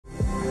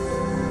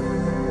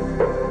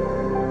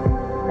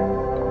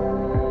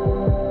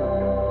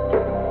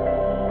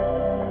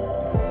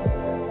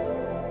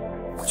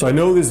So I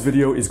know this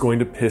video is going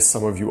to piss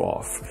some of you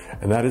off,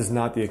 and that is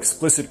not the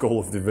explicit goal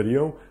of the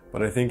video,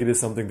 but I think it is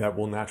something that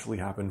will naturally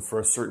happen for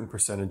a certain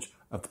percentage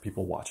of the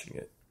people watching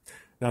it.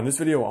 Now in this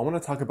video, I want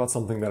to talk about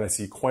something that I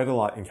see quite a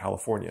lot in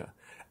California,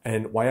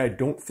 and why I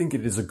don't think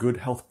it is a good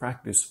health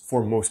practice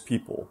for most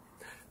people.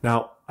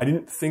 Now, I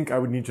didn't think I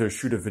would need to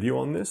shoot a video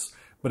on this,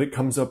 but it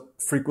comes up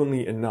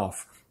frequently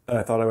enough that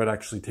I thought I would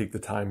actually take the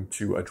time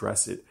to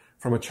address it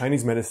from a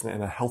Chinese medicine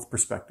and a health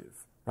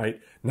perspective.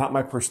 Right? Not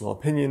my personal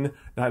opinion,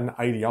 not an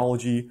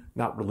ideology,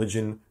 not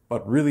religion,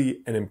 but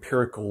really an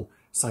empirical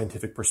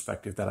scientific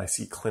perspective that I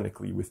see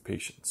clinically with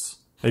patients.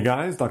 Hey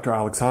guys, Dr.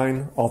 Alex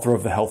Hine, author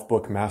of the health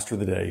book Master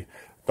the Day,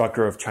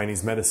 doctor of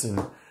Chinese medicine.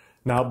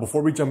 Now,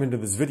 before we jump into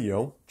this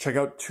video, check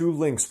out two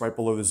links right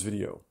below this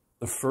video.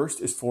 The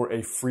first is for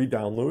a free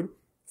download,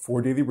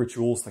 4 daily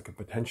rituals that could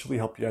potentially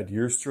help you add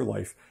years to your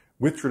life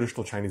with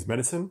traditional Chinese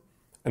medicine.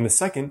 And the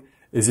second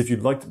is if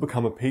you'd like to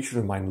become a patient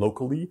of mine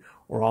locally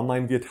or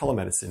online via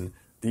telemedicine,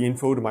 the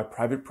info to my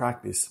private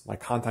practice, my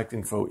contact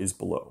info is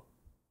below.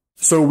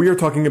 So we are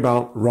talking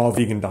about raw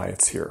vegan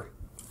diets here.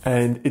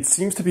 And it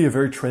seems to be a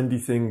very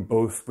trendy thing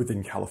both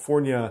within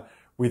California,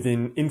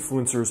 within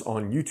influencers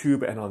on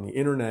YouTube and on the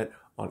internet,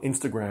 on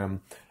Instagram.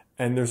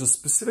 And there's a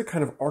specific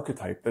kind of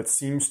archetype that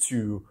seems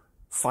to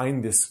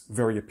find this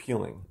very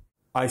appealing.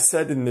 I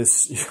said in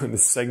this, in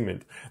this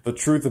segment, the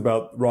truth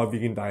about raw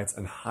vegan diets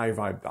and high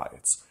vibe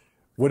diets.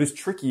 What is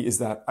tricky is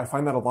that I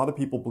find that a lot of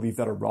people believe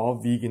that a raw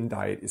vegan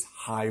diet is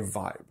high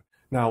vibe.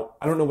 Now,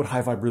 I don't know what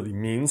high vibe really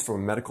means from a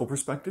medical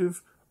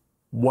perspective.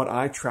 What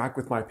I track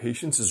with my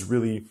patients is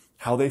really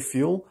how they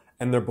feel,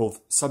 and they're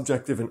both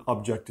subjective and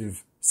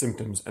objective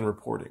symptoms and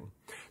reporting.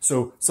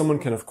 So someone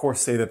can, of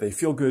course, say that they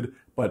feel good,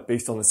 but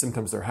based on the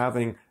symptoms they're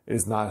having, it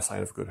is not a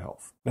sign of good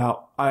health.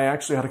 Now, I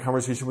actually had a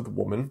conversation with a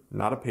woman,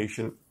 not a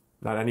patient,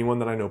 not anyone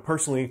that I know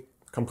personally,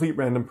 complete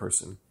random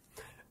person.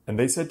 And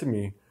they said to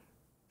me,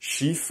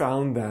 she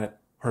found that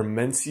her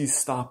menses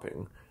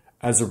stopping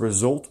as a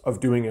result of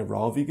doing a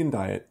raw vegan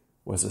diet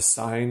was a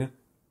sign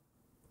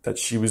that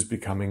she was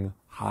becoming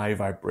high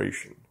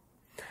vibration.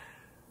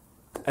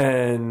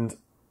 And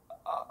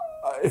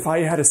if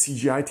I had a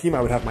CGI team,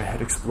 I would have my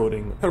head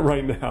exploding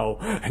right now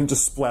and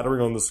just splattering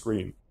on the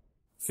screen.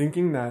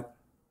 Thinking that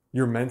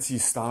your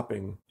menses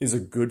stopping is a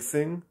good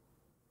thing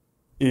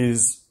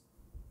is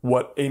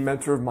what a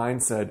mentor of mine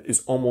said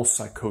is almost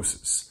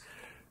psychosis.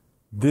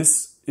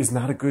 This is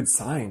not a good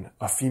sign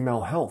of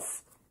female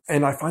health.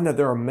 And I find that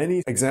there are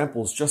many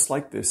examples just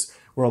like this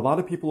where a lot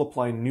of people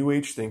apply New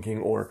Age thinking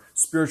or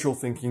spiritual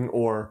thinking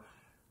or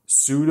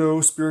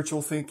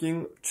pseudo-spiritual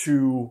thinking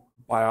to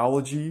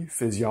biology,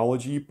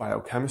 physiology,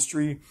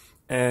 biochemistry,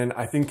 and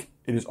I think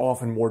it is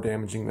often more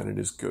damaging than it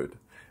is good.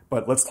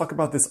 But let's talk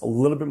about this a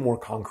little bit more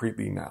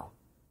concretely now.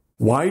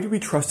 Why do we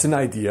trust an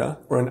idea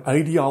or an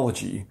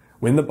ideology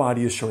when the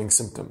body is showing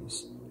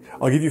symptoms?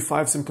 I'll give you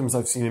 5 symptoms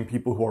I've seen in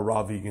people who are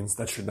raw vegans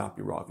that should not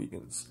be raw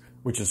vegans,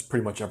 which is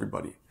pretty much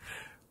everybody.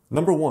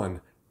 Number 1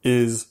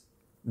 is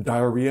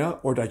diarrhea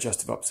or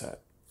digestive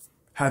upset.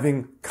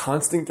 Having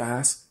constant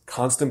gas,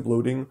 constant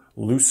bloating,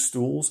 loose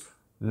stools,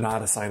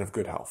 not a sign of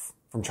good health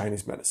from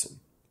Chinese medicine.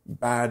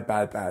 Bad,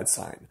 bad, bad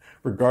sign.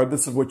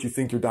 Regardless of what you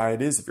think your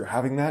diet is, if you're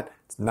having that,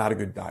 it's not a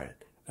good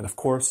diet. And of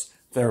course,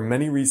 there are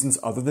many reasons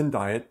other than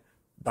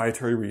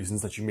dietary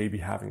reasons that you may be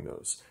having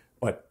those.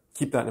 But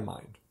keep that in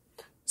mind.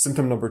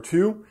 Symptom number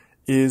 2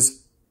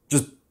 is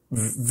just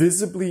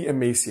visibly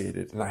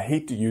emaciated. And I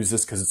hate to use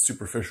this because it's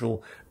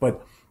superficial,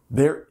 but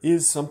there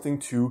is something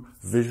to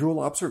visual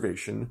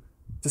observation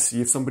to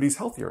see if somebody's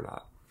healthy or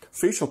not.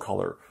 Facial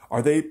color.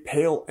 Are they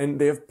pale and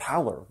they have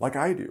pallor like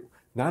I do?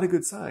 Not a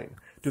good sign.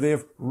 Do they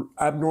have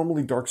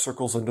abnormally dark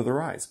circles under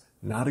their eyes?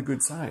 Not a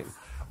good sign.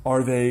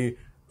 Are they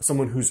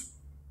someone who's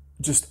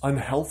just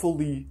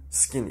unhealthily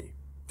skinny?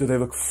 Do they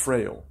look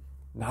frail?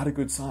 Not a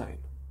good sign.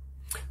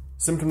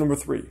 Symptom number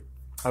 3,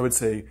 I would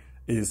say,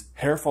 is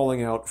hair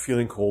falling out,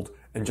 feeling cold,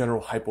 and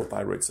general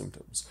hypothyroid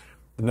symptoms.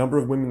 The number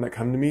of women that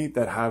come to me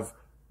that have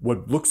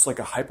what looks like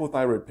a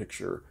hypothyroid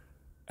picture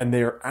and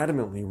they are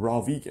adamantly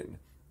raw vegan,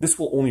 this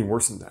will only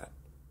worsen that.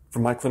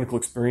 From my clinical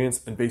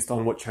experience and based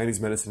on what Chinese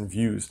medicine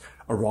views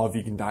a raw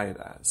vegan diet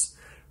as.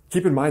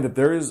 Keep in mind that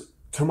there is,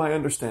 to my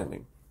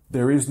understanding,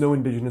 there is no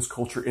indigenous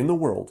culture in the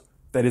world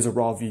that is a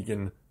raw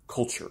vegan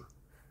culture,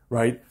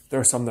 right? There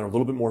are some that are a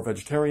little bit more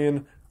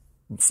vegetarian,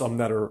 some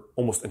that are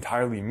almost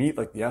entirely meat,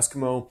 like the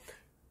Eskimo.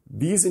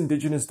 These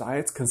indigenous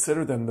diets,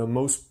 consider them the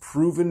most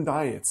proven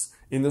diets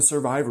in the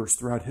survivors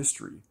throughout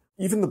history.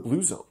 Even the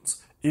blue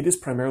zones, it is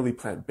primarily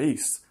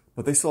plant-based,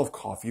 but they still have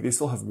coffee, they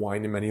still have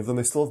wine in many of them,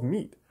 they still have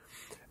meat.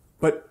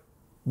 But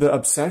the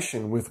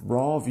obsession with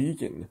raw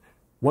vegan,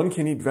 one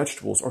can eat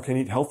vegetables or can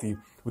eat healthy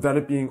without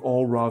it being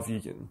all raw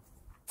vegan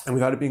and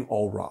without it being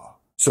all raw.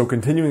 So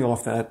continuing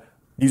off that,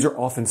 these are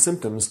often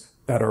symptoms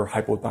that are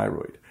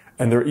hypothyroid.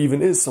 And there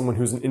even is someone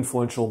who's an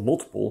influential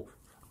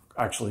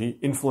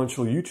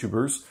influential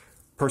YouTubers,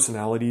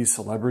 personalities,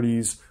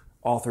 celebrities,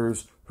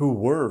 authors who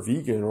were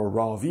vegan or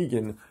raw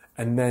vegan,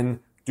 and then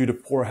due to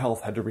poor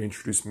health had to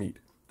reintroduce meat.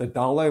 The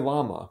Dalai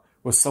Lama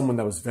was someone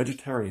that was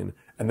vegetarian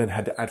and then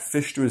had to add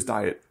fish to his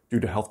diet due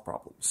to health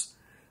problems.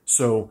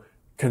 So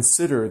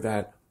consider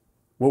that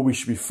what we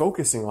should be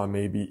focusing on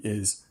maybe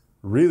is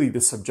really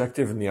the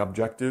subjective and the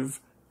objective,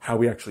 how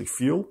we actually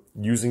feel,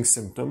 using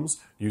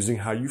symptoms, using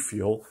how you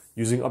feel,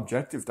 using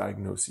objective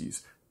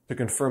diagnoses to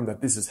confirm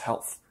that this is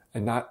health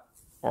and not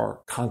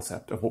our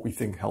concept of what we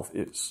think health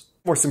is.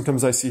 More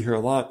symptoms I see here a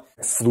lot,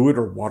 fluid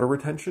or water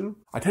retention.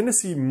 I tend to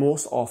see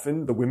most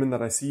often the women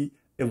that I see,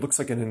 it looks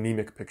like an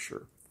anemic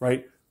picture,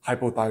 right?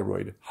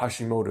 Hypothyroid,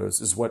 Hashimoto's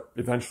is what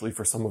eventually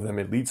for some of them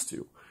it leads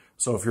to.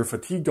 So if you're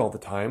fatigued all the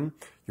time,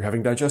 you're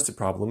having digestive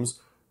problems,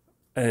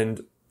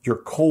 and you're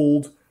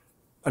cold,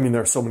 I mean,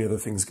 there are so many other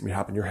things that can be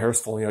happening. Your hair's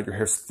falling out, your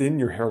hair's thin,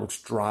 your hair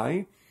looks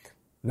dry.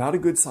 Not a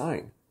good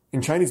sign.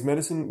 In Chinese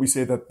medicine, we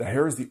say that the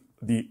hair is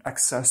the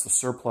excess, the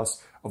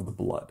surplus of the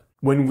blood.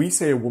 When we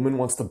say a woman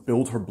wants to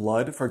build her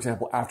blood, for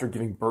example, after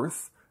giving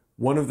birth,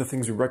 one of the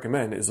things we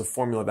recommend is a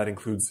formula that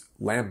includes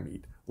lamb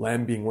meat,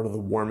 lamb being one of the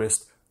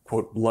warmest,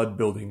 quote,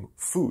 blood-building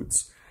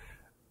foods.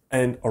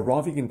 And a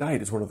raw vegan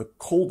diet is one of the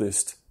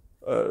coldest,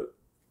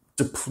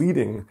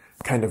 depleting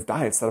kind of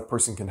diets that a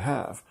person can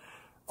have.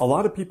 A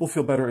lot of people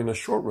feel better in the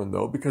short run,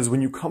 though, because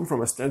when you come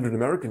from a standard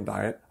American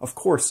diet, of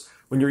course,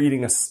 when you're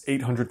eating a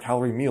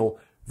 800-calorie meal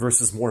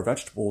versus more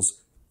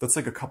vegetables, that's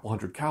like a couple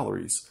hundred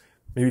calories,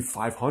 maybe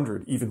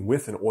 500, even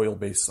with an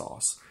oil-based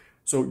sauce.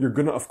 So you're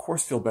going to, of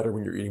course, feel better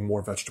when you're eating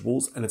more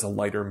vegetables and it's a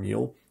lighter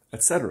meal,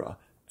 etc.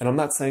 And I'm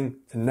not saying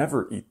to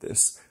never eat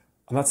this.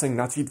 I'm not saying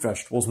not to eat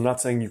vegetables. I'm not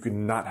saying you could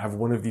not have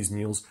one of these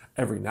meals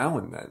every now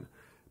and then.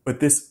 But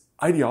this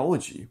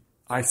ideology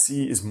I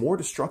see is more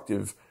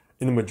destructive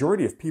in the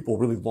majority of people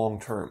really long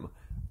term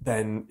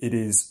than it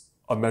is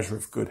a measure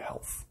of good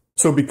health.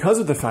 So because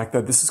of the fact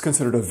that this is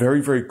considered a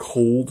very, very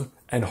cold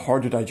and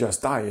hard to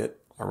digest diet,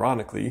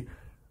 ironically,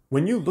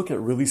 when you look at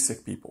really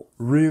sick people,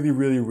 really,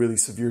 really, really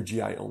severe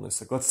GI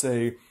illness, like let's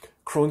say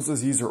Crohn's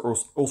disease or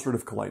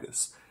ulcerative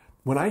colitis,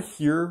 when I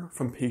hear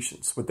from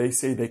patients what they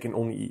say they can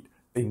only eat,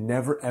 they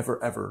never,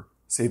 ever, ever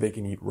say they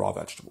can eat raw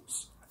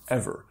vegetables.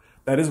 Ever.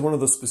 That is one of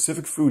the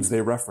specific foods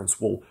they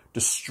reference will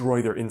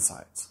destroy their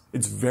insides.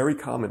 It's very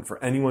common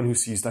for anyone who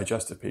sees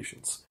digestive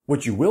patients.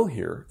 What you will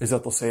hear is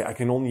that they'll say, I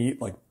can only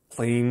eat like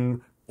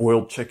plain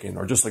boiled chicken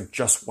or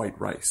just white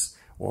rice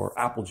or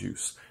apple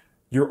juice.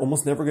 You're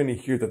almost never going to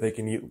hear that they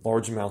can eat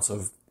large amounts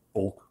of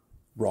bulk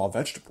raw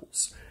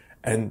vegetables.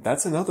 And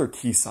that's another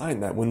key sign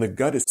that when the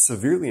gut is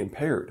severely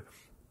impaired,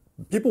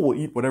 people will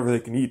eat whatever they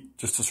can eat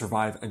just to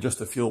survive and just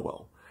to feel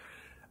well.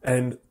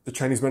 And the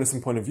Chinese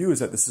medicine point of view is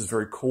that this is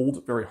very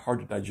cold, very hard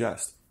to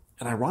digest.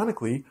 And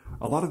ironically,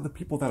 a lot of the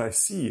people that I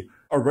see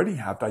already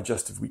have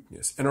digestive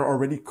weakness and are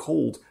already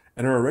cold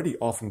and are already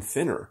often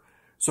thinner.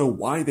 So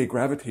why they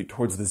gravitate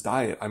towards this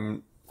diet,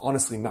 I'm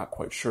honestly not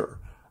quite sure.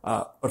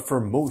 But for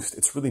most,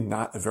 it's really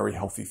not a very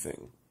healthy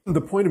thing.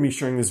 The point of me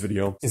sharing this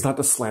video is not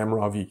to slam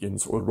raw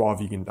vegans or the raw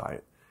vegan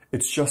diet.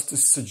 It's just to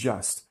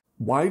suggest,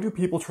 why do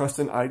people trust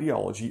an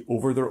ideology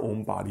over their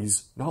own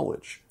body's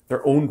knowledge,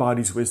 their own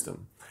body's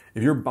wisdom?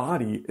 If your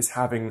body is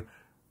having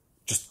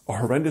just a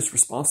horrendous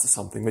response to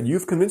something that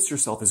you've convinced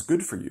yourself is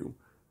good for you,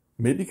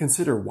 maybe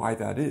consider why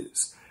that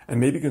is. And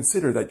maybe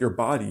consider that your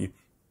body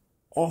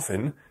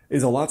often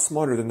is a lot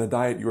smarter than the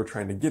diet you are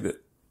trying to give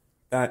it.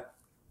 That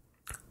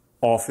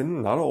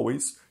often, not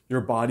always,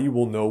 your body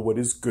will know what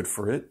is good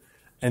for it.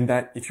 And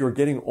that if you're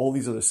getting all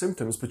these other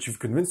symptoms, but you've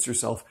convinced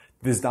yourself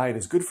this diet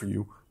is good for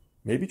you,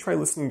 maybe try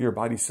listening to your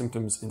body's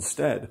symptoms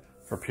instead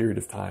for a period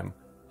of time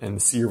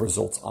and see your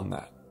results on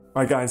that.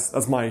 All right, guys,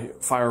 that's my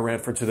fire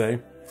rant for today.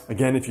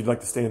 Again, if you'd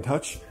like to stay in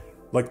touch,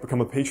 like to become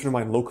a patron of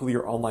mine locally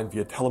or online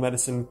via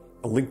telemedicine,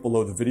 the link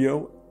below the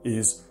video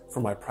is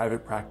for my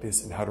private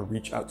practice and how to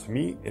reach out to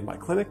me in my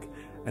clinic.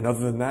 And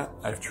other than that,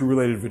 I have true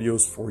related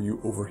videos for you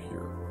over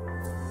here.